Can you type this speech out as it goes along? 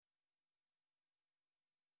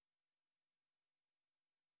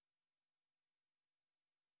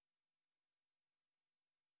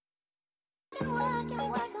Welcome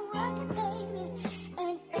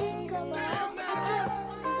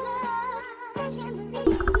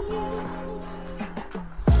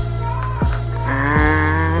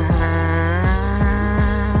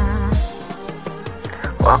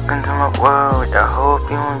to my world, I hope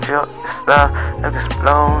you enjoy yourself.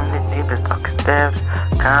 Explore the deepest, darkest depths.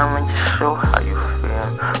 Come and just show how you feel.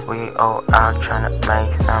 We all out trying to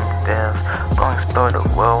make some deals. Go explore the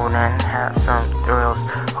world and have some thrills.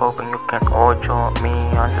 Hoping you can all join me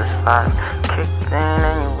on this vibe. Kicked in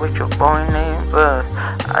and you with your boy named Buzz.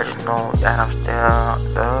 I just know that I'm still on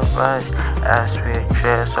the rush. As we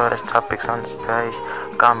address all these topics on the page.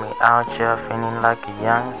 Got me out here feeling like a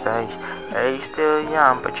young sage. Hey, still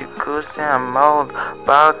young, but you could say I'm old.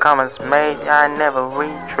 But comments made, I never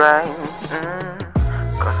retrain.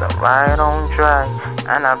 Cause I'm right on track.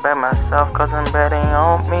 And I bet myself cause I'm betting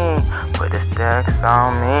on me. Put the stacks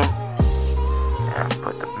on me. And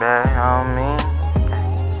put the bet on me.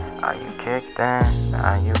 Are you kicked in?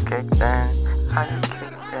 Are you kicked in? Are you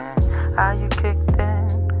kicked in? Are you kicked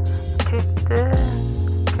in? Kicked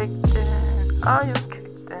in? Kicked in? Are you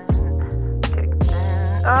kicked in? Kicked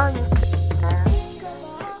in? Are you kicked in?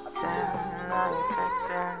 Kicked in? Are you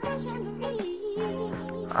kicked in?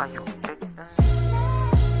 Are you kicked in?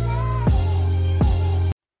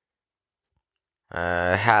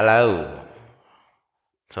 Hello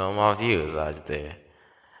to all my viewers out there.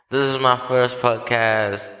 This is my first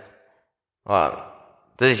podcast. Well,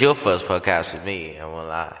 this is your first podcast with me, I won't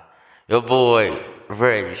lie. Your boy,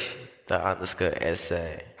 Reg, the _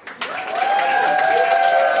 essay.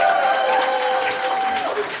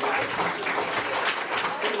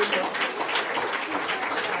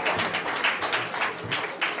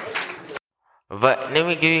 But let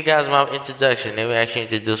me give you guys my introduction. Let me actually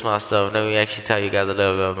introduce myself. Let me actually tell you guys a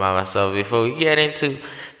little bit about myself before we get into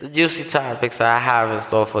the juicy topics I have in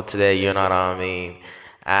store for today. You know what I mean?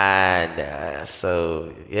 And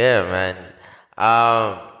so, yeah, man.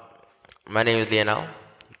 My name is Lionel.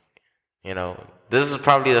 You know, this is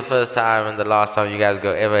probably the first time and the last time you guys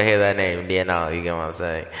go ever hear that name, Lionel. You get what I'm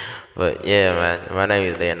saying? But yeah, man. My name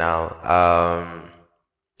is Lionel. I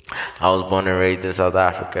was born and raised in South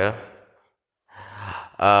Africa.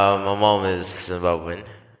 My mom is Zimbabwean.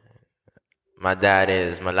 My dad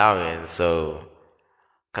is Malawian, so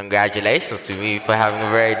congratulations to me for having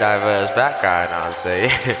a very diverse background, I would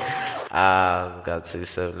say. Got 2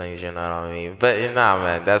 siblings, you know what I mean? But,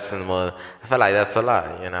 man, that's more, I feel like that's a lot,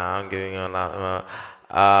 I'm giving you a lot more.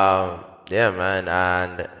 Yeah, man,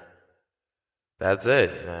 and that's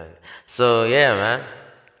it, man. So, yeah, man.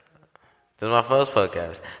 This is my first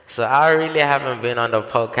podcast. So, I really haven't been on the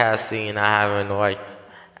podcast scene. I haven't watched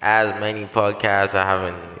as many podcasts. I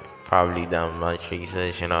haven't probably done much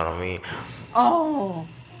research, you know what I mean? Oh,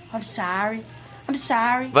 I'm sorry.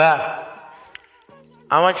 But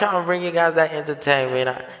I'm going to try and bring you guys that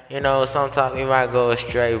entertainment. Sometimes we might go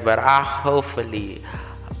astray, but I hopefully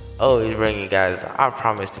always bring you guys, I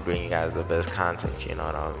promise to bring you guys the best content, you know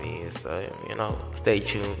what I mean? So, stay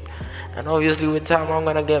tuned. And obviously with time, I'm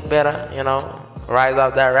going to get better, rise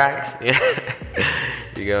up that ranks.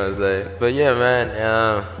 You get what I'm saying? But yeah, man,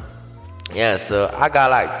 so I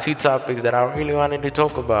got like 2 topics that I really wanted to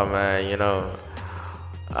talk about, man,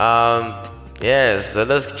 so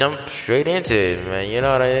let's jump straight into it, man. You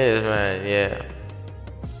know what it is, man, yeah.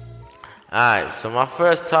 Alright, so my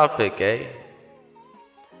first topic,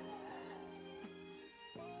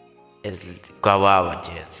 is Guababa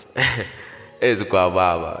Jets. It's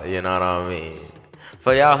Guababa, you know what I mean?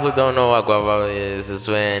 For y'all who don't know what Guababa is, it's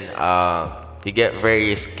when you get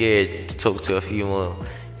very scared to talk to a female,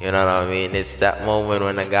 you know what I mean? It's that moment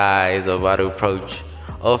when a guy is about to approach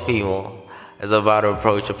a female, is about to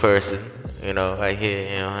approach a person, right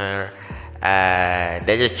here, her, and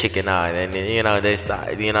they're just checking out, and then, they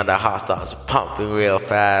start, the heart starts pumping real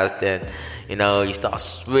fast, and, you start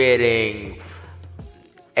sweating,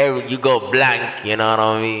 you go blank, you know what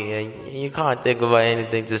I mean, and you can't think about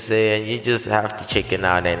anything to say, and you just have to chicken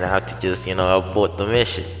out and have to just, abort the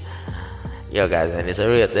mission. Yo, guys, and it's a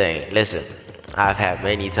real thing. Listen, I've had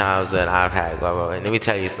many times when I've had, and let me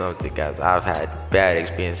tell you something, guys, I've had bad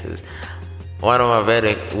experiences. One of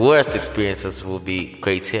my worst experiences will be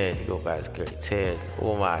grade 10. Yo, guys, grade 10.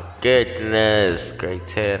 Oh, my goodness, grade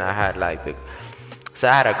 10. I had I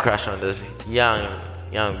had a crush on this young,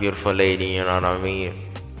 beautiful lady, you know what I mean?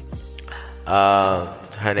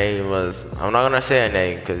 Her name was, I'm not gonna say her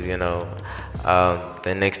name because,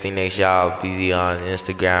 the next thing y'all busy on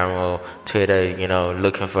Instagram or Twitter,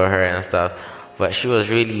 looking for her and stuff. But she was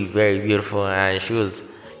really very beautiful, and she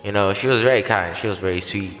was, she was very kind. She was very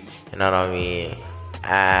sweet, you know what I mean?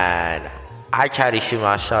 And I tried to shoot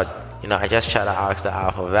my shot I just tried to ask her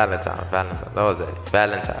out for Valentine's. That was it,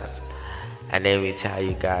 Valentine's. And let me tell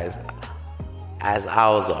you guys, as I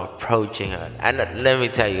was approaching her, and let me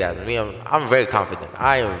tell you guys, I'm very confident.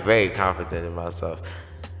 I am very confident in myself.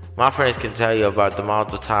 My friends can tell you about the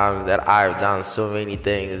amount of times that I've done so many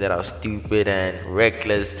things that are stupid and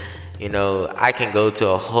reckless. I can go to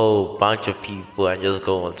a whole bunch of people and just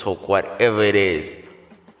go and talk whatever it is.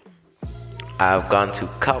 I've gone to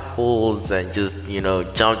couples and just,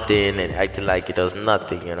 jumped in and acted like it was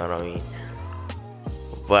nothing, you know what I mean?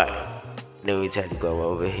 But let me tell you, go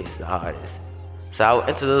over here is the hardest. So I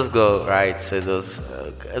went to this girl, right? So it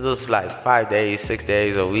was like 5 days, 6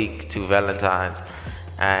 days, a week to Valentine's.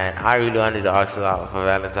 And I really wanted to ask her out for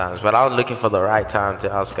Valentine's. But I was looking for the right time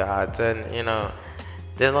to ask her out. And,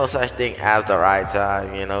 there's no such thing as the right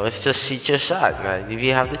time, It's just shoot your shot, man. If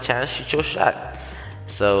you have the chance, shoot your shot.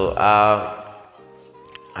 So,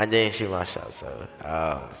 I didn't shoot my shot.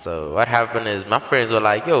 So what happened is my friends were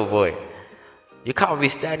like, yo, boy, you can't be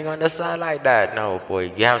standing on the side like that. No,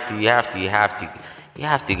 boy, you have to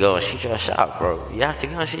go and shoot your shot, bro. You have to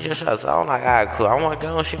go and shoot your shot. So I'm like, all right, cool. I want to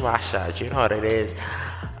go and shoot my shot. You know what it is.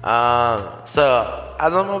 So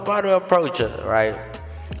as I'm about to approach her, right,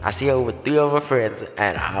 I see her with 3 of her friends,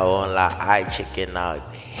 and I won't lie, I chicken out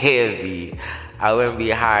heavy. I went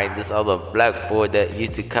behind this other blackboard that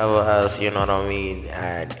used to cover us, you know what I mean?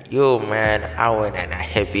 And man, I went and I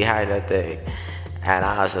hid behind that thing. And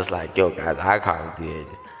I was just like, yo, guys, I can't do it.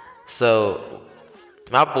 So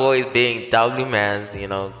my boys being doubly mans,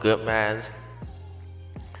 good mans.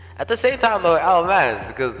 At the same time, though, mans,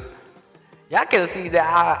 because y'all can see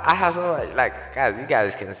that I have so much, like, guys, you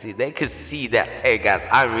guys can see, they can see that, hey, guys,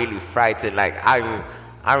 I'm really frightened, like, I'm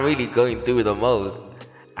really going through the most.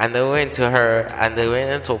 And they went to her, and they went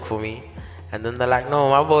and talked for me. And then they're like, no,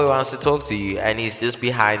 my boy wants to talk to you, and he's just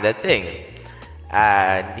behind that thing.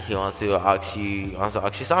 And he wants to ask you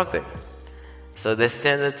something. So they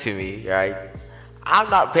send it to me, right? I'm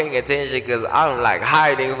not paying attention because I'm like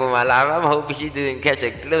hiding for my life. I'm hoping she didn't catch a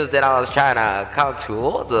glimpse that I was trying to come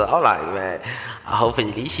towards her. I'm like, man,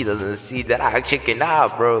 hopefully she doesn't see that I chicken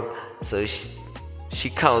out, bro. So she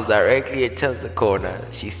comes directly and turns the corner.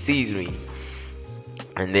 She sees me.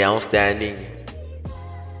 And then I'm standing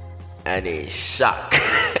and in shock.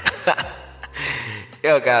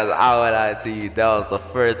 Yo, guys, I will lie to you. That was the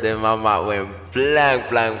first day my mind went blank.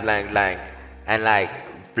 And like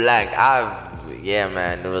blank. I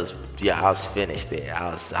was finished there. I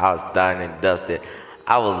was done and dusted.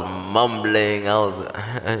 I was mumbling. I was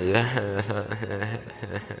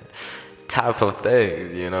type of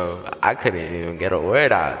things, I couldn't even get a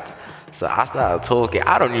word out. So I started talking.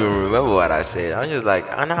 I don't even remember what I said. I'm just like,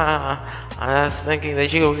 I was thinking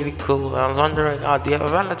that you're really cool. I was wondering, do you have a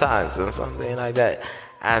Valentine's or something like that?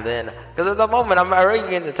 And then, because at the moment I'm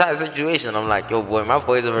already in the tight situation, I'm like, yo, boy, my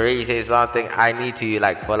boys have already said something. I need to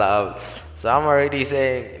follow up. So I'm already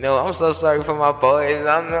saying, no, I'm so sorry for my boys.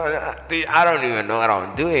 I don't even know what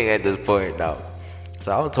I'm doing at this point now.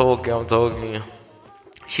 So I'm talking.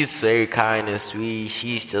 She's very kind and sweet.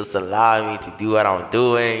 She's just allowing me to do what I'm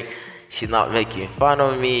doing. She's not making fun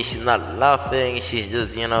of me. She's not laughing. She's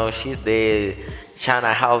just, she's there trying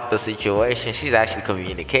to help the situation. She's actually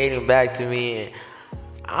communicating back to me.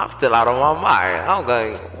 I'm still out of my mind. I'm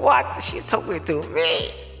going, what? She's talking to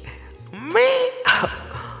me? Me?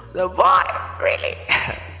 The boy? Really?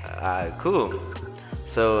 Alright, cool.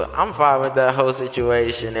 So I'm fine with that whole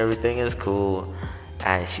situation. Everything is cool.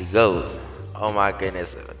 And she goes, oh my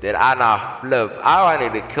goodness. Did I not flip? I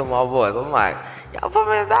wanted to kill my voice. I'm like, y'all put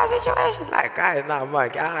me in that situation. Like, guys, not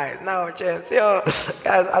much. Guys, no chance. Yo,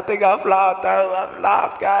 guys, I think I flopped. I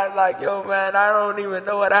flopped, guys. Like, yo, man, I don't even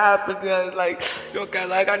know what happened, guys. Like, yo,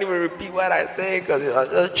 guys, I can't even repeat what I said because it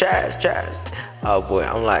was just trash. Oh, boy.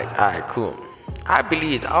 I'm like, all right, cool. I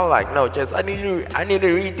believed. I'm like, no, just, I need to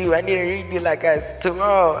redo. Like, guys,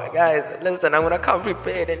 tomorrow, guys, listen, I'm going to come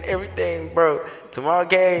prepared and everything, bro. Tomorrow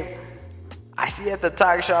game. I see at the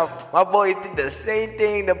talk shop, my boys did the same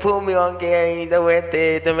thing to put me on game. They went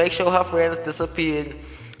there to make sure her friends disappeared.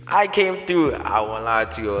 I came through. I won't lie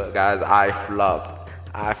to you guys. I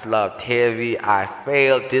flopped heavy. I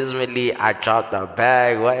failed dismally. I dropped the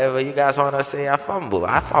bag. Whatever you guys want to say, I fumbled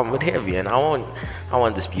heavy, and I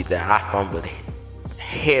won't dispute that. I fumbled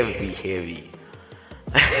heavy.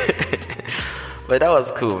 But that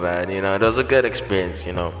was cool, man. It was a good experience.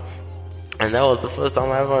 And that was the first time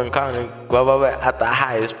I ever encountered Guababa at the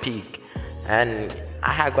highest peak. And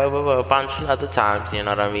I had Guababa a bunch of other times, you know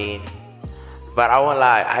what I mean? But I won't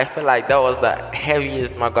lie, I feel like that was the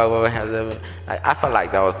heaviest my Guababa has ever... I felt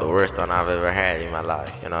like that was the worst one I've ever had in my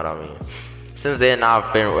life, you know what I mean? since then,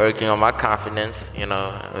 I've been working on my confidence,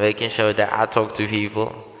 making sure that I talk to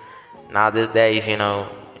people. Now, these days,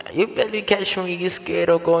 you barely catch me scared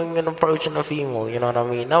of going and approaching a female, you know what I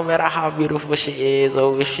mean? No matter how beautiful she is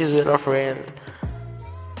or if she's with her friends.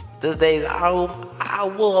 These days, I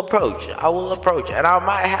will approach, and I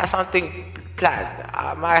might have something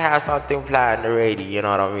planned already, you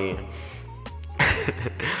know what I mean?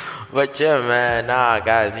 But yeah, man,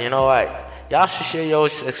 guys, you know what? Y'all should share your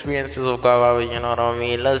experiences with Guava, you know what I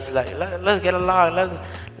mean? Let's get along.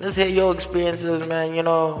 Let's hear your experiences, man.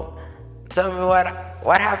 Tell me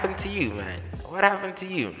what happened to you, man. What happened to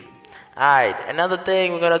you? Alright, another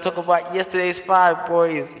thing we're gonna talk about yesterday's 5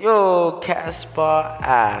 boys. Yo, Casper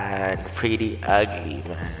and Pretty Ugly,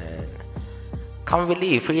 man. Can't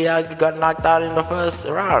believe Pretty Ugly got knocked out in the first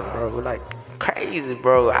round, bro. Like, crazy,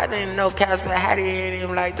 bro. I didn't know Casper had it in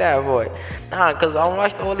him like that, boy. Cause I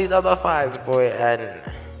watched all these other fights, boy, and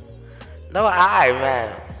no eye,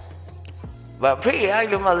 man. But Pretty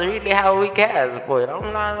Ugly must really have a weak ass, boy.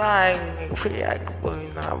 I'm not lying. Pretty Ugly, boy.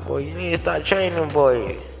 Nah, boy, you need to start training,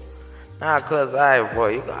 boy. Cause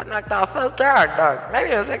boy, you got knocked out first round, dog. Not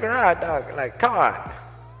even second round, dog. Like, come on.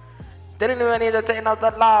 Didn't even need to take out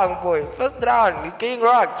that long, boy. First round, you King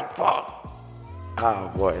Rock, boy.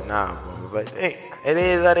 Oh, boy, nah, boy. But hey, it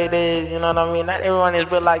is what it is, you know what I mean? Not everyone is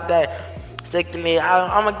built like that. Secondly,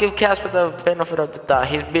 I'm gonna give Casper the benefit of the doubt.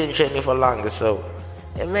 He's been training for longer, so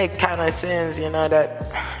it makes kind of sense, that.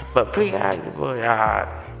 But Pretty Ugly, boy,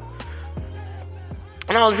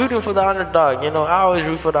 and I was rooting for the underdog, I always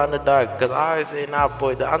root for the underdog, because I always say,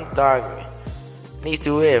 boy, the underdog needs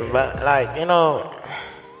to win. But,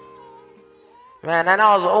 man, and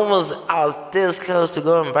I was this close to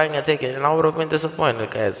go and buying a ticket, and I would have been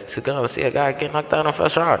disappointed, guys, to go and see a guy get knocked out in the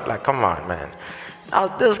first round. Like, come on, man. I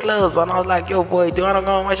was this close, and I was like, yo, boy, do you want to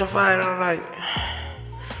go and watch a fight? And I'm like,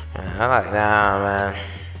 nah, man.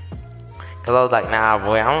 Because I was like, nah,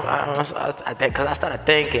 boy, because I started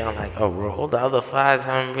thinking, I'm like, oh, bro, all the other fights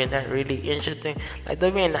haven't been that really interesting. Like,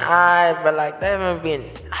 they've been high, but, they haven't been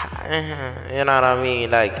high, you know what I mean?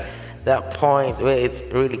 Like, that point where it's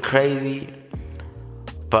really crazy.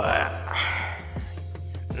 But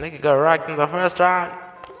nigga got rocked in the first round.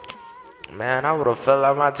 Man, I would have felt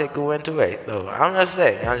like my ticket went to 8 though. I'm just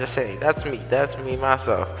saying. That's me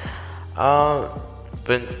myself.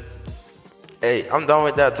 But hey, I'm done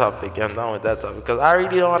with that topic. Because I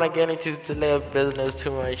really don't want to get into celeb business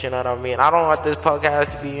too much, you know what I mean? I don't want this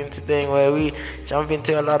podcast to be into thing where we jump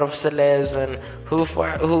into a lot of celebs and who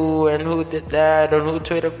fought who and who did that and who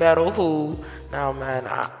Twitter battle who. Now, man,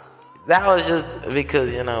 that was just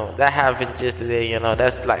because, that happened yesterday,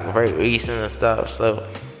 that's very recent and stuff. So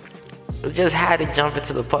we just had to jump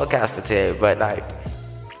into the podcast for today. But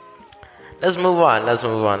let's move on, guys.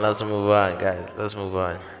 Let's move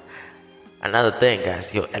on. Another thing,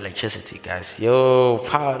 guys, electricity, guys.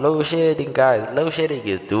 Power load shedding, guys. Load shedding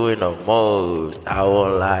is doing the most. I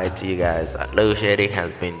won't lie to you guys. Load shedding has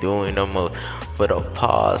been doing the most for the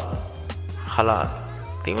past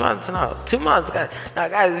 3 months now. 2 months, guys. Now,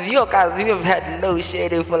 guys, you have had load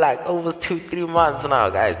shedding for almost 2-3 months now,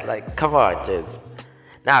 guys. Come on, just.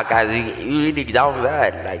 Now, guys, you really down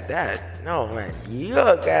bad like that. No, man.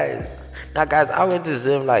 Guys. Now, guys, I went to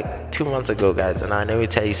Zim 2 months ago, guys, and let me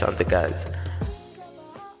tell you something, guys.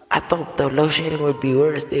 I thought the load shedding would be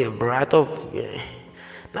worse there, bro. I thought,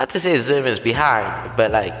 not to say Zim is behind,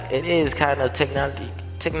 but it is kind of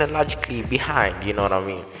technologically behind, you know what I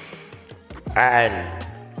mean? And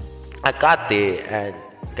I got there, and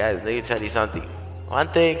guys, let me tell you something. One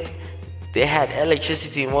thing, they had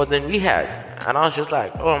electricity more than we had, and I was just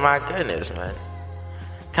like, oh my goodness, man.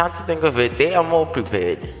 Come to think of it, they are more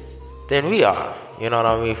prepared than we are, you know what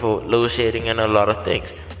I mean, for load shedding and a lot of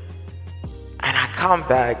things. And I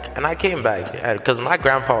came back, because my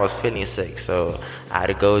grandpa was feeling sick, so I had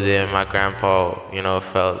to go there. My grandpa, I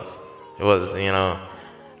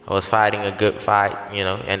was fighting a good fight,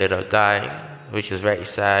 ended up dying, which is very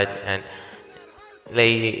sad. And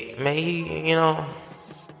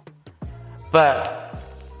but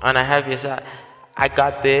on a happy side, I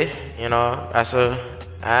got there,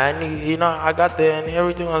 I got there and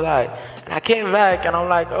everything was alright. And I came back and I'm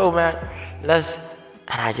like, oh man, I was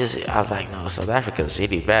like, no, South Africa's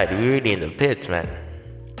really bad. We're really in the pits, man.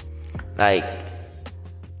 I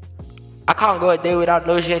can't go a day without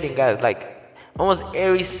load shedding, guys. Almost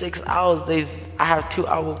every 6 hours, I have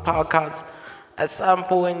 2-hour power cuts. At some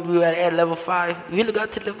point, we were at level 5. We really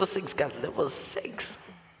got to level 6, guys. Level 6.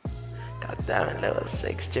 God damn it, level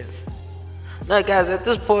 6, just. Now, guys, at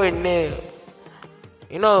this point now,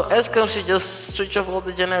 Eskom should just switch off all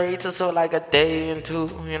the generators for a day and two,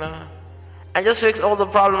 and just fix all the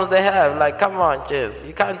problems they have. Like, come on, just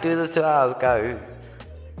you can't do this to us, guys.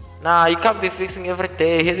 Nah, you can't be fixing every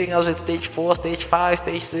day, hitting us with stage 4, stage 5,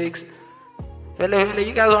 stage 6. Really,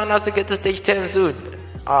 you guys want us to get to stage 10 soon?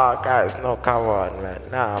 Oh, guys, no, come on, man.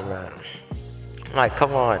 Nah, man. Like,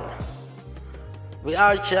 come on. We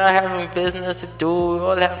out here having business to do. We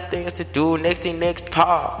all have things to do. Next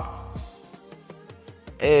part.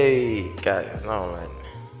 Hey, guys, no, man.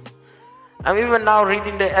 I'm even now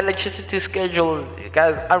reading the electricity schedule,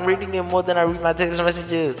 guys. I'm reading it more than I read my text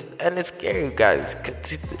messages, and it's scary, guys.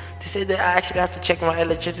 To say that I actually have to check my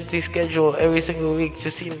electricity schedule every single week to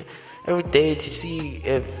see, every day to see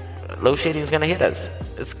if load shedding is gonna hit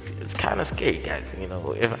us. It's kind of scary, guys. You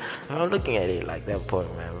know, if I'm looking at it like that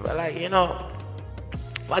point, man. But like, you know,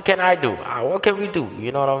 what can I do? What can we do?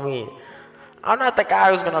 You know what I mean? I'm not the guy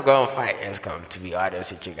who's gonna go and fight ESCOM, to be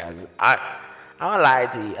honest with you guys. I don't lie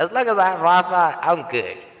to you. As long as I have Wi-Fi, I'm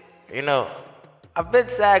good. You know, I've been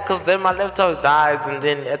sad because then my laptop dies, and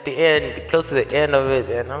then at the end, close to the end of it,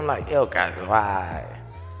 and I'm like, yo, guys, why?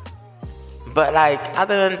 But like,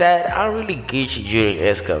 other than that, I don't really get you during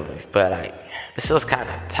ESCOM. But like, it's just kind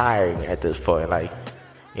of tiring at this point. Like,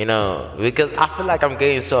 you know, because I feel like I'm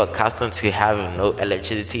getting so accustomed to having no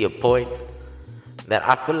electricity at point that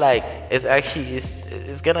I feel like it's actually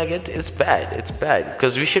it's bad. It's bad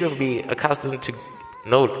because we shouldn't be accustomed to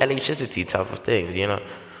no electricity type of things. You know,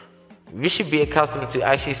 we should be accustomed to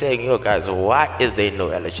actually saying, yo, guys, why is there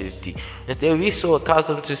no electricity? Instead, we're so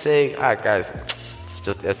accustomed to saying, alright, guys, it's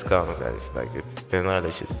just ESCOM, guys. Like, there's no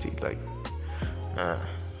electricity. Like,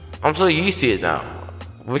 I'm so used to it now,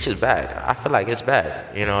 which is bad. I feel like it's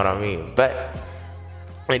bad. You know what I mean? But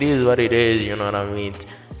it is what it is. You know what I mean?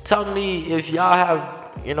 Tell me if y'all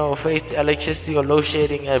have, you know, faced electricity or load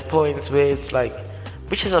shedding at points where it's like,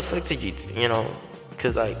 which has affected you, you know,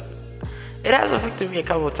 because like, it has affected me a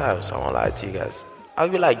couple of times. I won't lie to you guys. I'll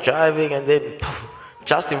be like driving and then poof,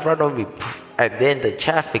 just in front of me, poof, and then the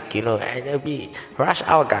traffic, you know, and it'll be rush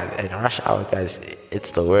hour, guys. And rush hour, guys, it's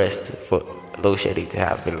the worst for load shedding to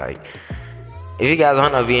happen. Like, if you guys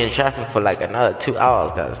want to be in traffic for like another 2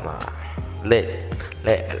 hours, guys, nah,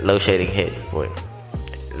 let load shedding hit, boy.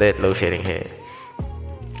 Let load shedding hit.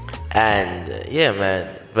 And yeah, man.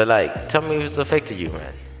 But like, tell me if it's affected you,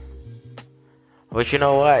 man. But you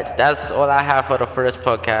know what? That's all I have for the first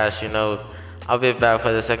podcast. You know, I'll be back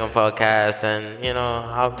for the second podcast, and you know,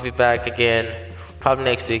 I'll be back again probably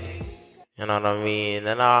next week. You know what I mean?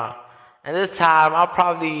 And this time I'll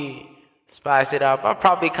probably spice it up. I'll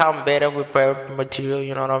probably come better with material.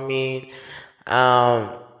 You know what I mean?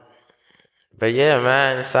 But yeah,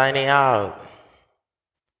 man. Signing out.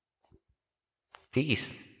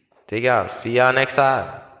 Peace. Take out. See y'all next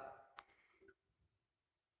time.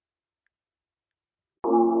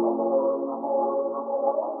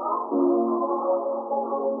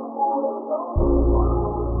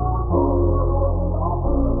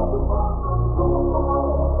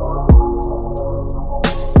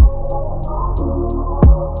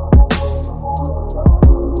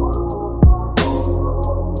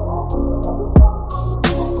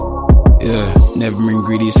 Never been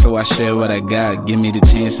greedy, so I share what I got. Give me the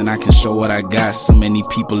chance and I can show what I got. So many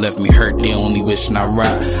people left me hurt, they only wishing I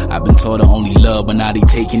rock. I've been told I only love, but now they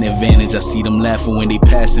taking advantage. I see them laughing when they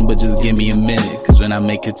passing, but just give me a minute. Cause when I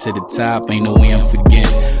make it to the top, ain't no way I'm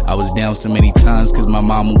forgetting. I was down so many times cause my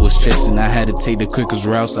mama was stressing. I had to take the quickest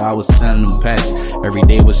route, so I was telling them packs. Every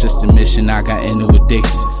day was just a mission, I got into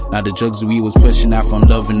addictions. Now the drugs we was pushing, I found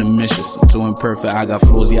love in the mistress. I'm too imperfect, I got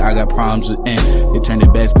flaws, yeah, I got problems with end. They turned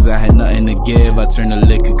it back cause I had nothing to give. I turned to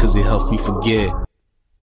liquor cause it helps me forget.